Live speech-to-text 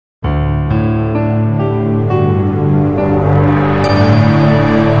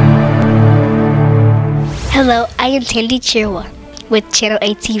am Thandi Chirwa with Channel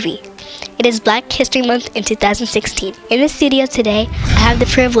 8 TV. It is Black History Month in 2016. In the studio today, I have the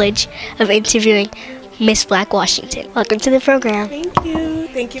privilege of interviewing Miss Black Washington. Welcome to the program. Thank you.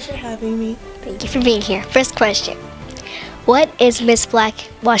 Thank you for having me. Thank you for being here. First question. What is Miss Black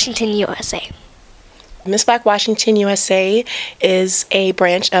Washington USA? Miss Black Washington USA is a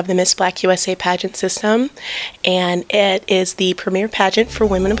branch of the Miss Black USA pageant system, and it is the premier pageant for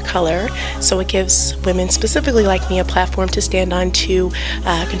women of color. So it gives women specifically like me a platform to stand on to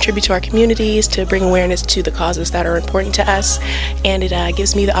contribute to our communities, to bring awareness to the causes that are important to us, and it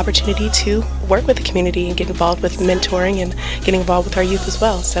gives me the opportunity to work with the community and get involved with mentoring and getting involved with our youth as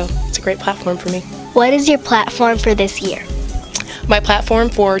well. So it's a great platform for me. What is your platform for this year? My platform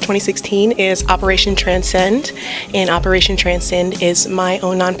for 2016 is Operation Transcend, and Operation Transcend is my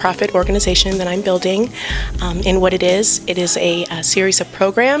own nonprofit organization that I'm building. And what it is a series of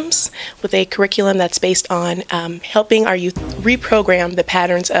programs with a curriculum that's based on helping our youth reprogram the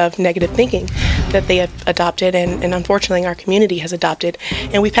patterns of negative thinking that they have adopted and unfortunately our community has adopted,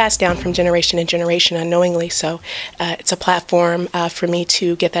 and we pass down from generation to generation unknowingly. So it's a platform for me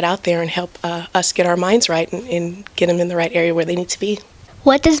to get that out there and help us get our minds right and get them in the right area where they need to be.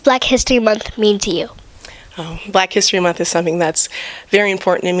 What does Black History Month mean to you? Black History Month is something that's very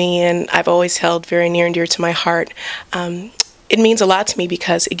important to me, and I've always held very near and dear to my heart. It means a lot to me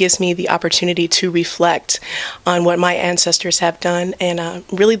because it gives me the opportunity to reflect on what my ancestors have done and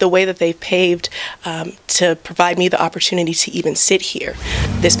really the way that they've paved to provide me the opportunity to even sit here.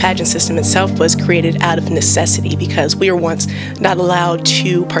 This pageant system itself was created out of necessity because we were once not allowed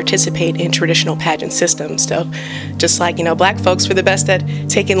to participate in traditional pageant systems. So just like, Black folks were the best at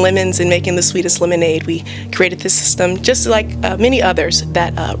taking lemons and making the sweetest lemonade, we created this system just like many others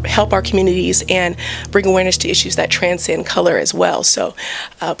that help our communities and bring awareness to issues that transcend color as well. So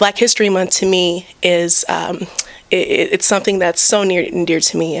Black History Month to me is it's something that's so near and dear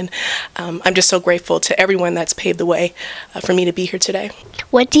to me, and I'm just so grateful to everyone that's paved the way for me to be here today.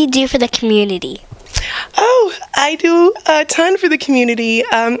 What do you do for the community? Oh, I do a ton for the community.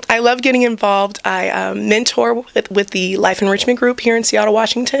 I love getting involved. I mentor with the Life Enrichment Group here in Seattle,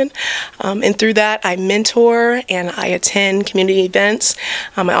 Washington. And through that, I mentor and I attend community events.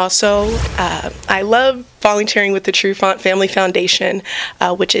 I love volunteering with the True Font Family Foundation,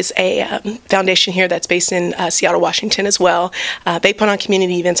 which is a foundation here that's based in Seattle, Washington as well. They put on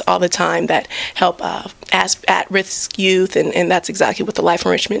community events all the time that help at-risk youth, and that's exactly what the Life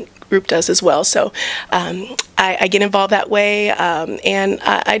Enrichment Group does as well. So I get involved that way, and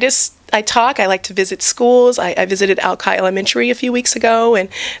I talk. I like to visit schools. I visited Alki Elementary a few weeks ago, and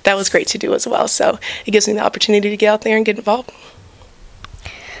that was great to do as well. So it gives me the opportunity to get out there and get involved.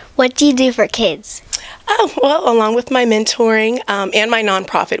 What do you do for kids? Well, along with my mentoring and my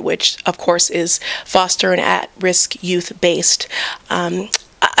nonprofit, which of course is foster and at-risk youth-based,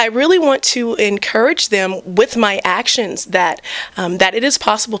 I really want to encourage them with my actions that it is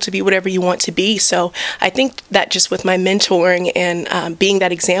possible to be whatever you want to be. So I think that just with my mentoring and being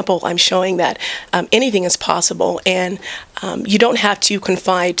that example, I'm showing that anything is possible, and you don't have to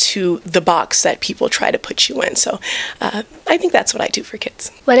confine to the box that people try to put you in. So I think that's what I do for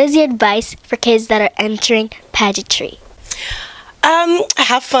kids. What is your advice for kids that are entering pageantry?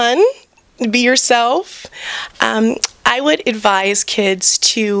 Have fun. Be yourself. I would advise kids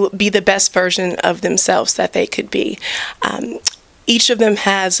to be the best version of themselves that they could be. Each of them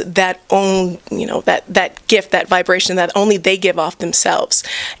has that own, that gift, that vibration that only they give off themselves,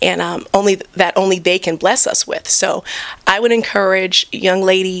 and only they can bless us with. So I would encourage young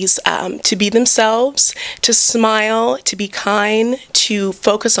ladies to be themselves, to smile, to be kind, to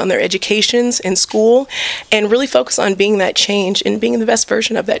focus on their educations in school, and really focus on being that change and being the best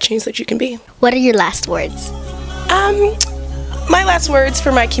version of that change that you can be. What are your last words? My last words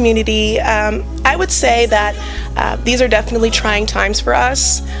for my community, I would say that these are definitely trying times for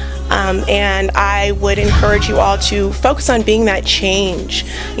us, and I would encourage you all to focus on being that change,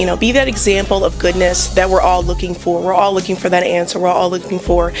 be that example of goodness that we're all looking for. We're all looking for that answer. We're all looking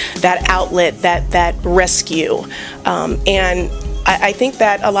for that outlet, that rescue, and I think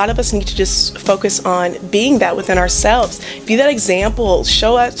that a lot of us need to just focus on being that within ourselves. Be that example.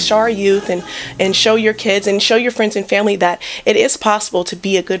 Show our youth and show your kids and show your friends and family that it is possible to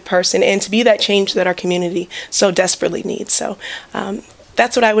be a good person and to be that change that our community so desperately needs. So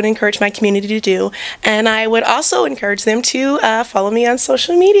that's what I would encourage my community to do. And I would also encourage them to follow me on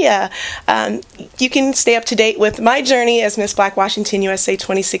social media. You can stay up to date with my journey as Miss Black Washington USA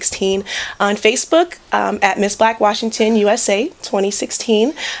 2016 on Facebook at Miss Black Washington USA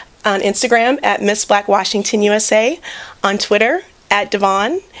 2016, on Instagram at Miss Black Washington USA, on Twitter at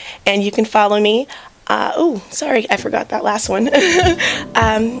Devon, and you can follow me Oh, sorry, I forgot that last one.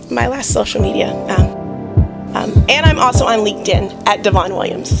 My last social media. And I'm also on LinkedIn at Devon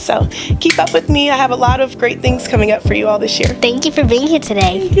Williams. So keep up with me. I have a lot of great things coming up for you all this year. Thank you for being here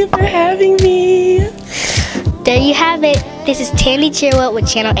today. Thank you for having me. There you have it. This is Thandi Chirwa with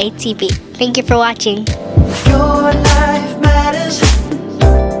Channel 8 TV. Thank you for watching. Your life matters,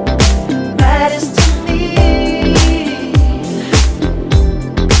 matters to me.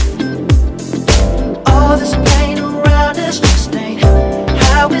 All this pain around us just ain't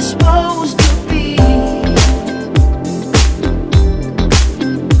how it's supposed to be.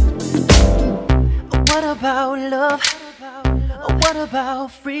 What about love? What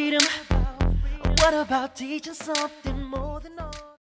about freedom? What about teaching something more than all?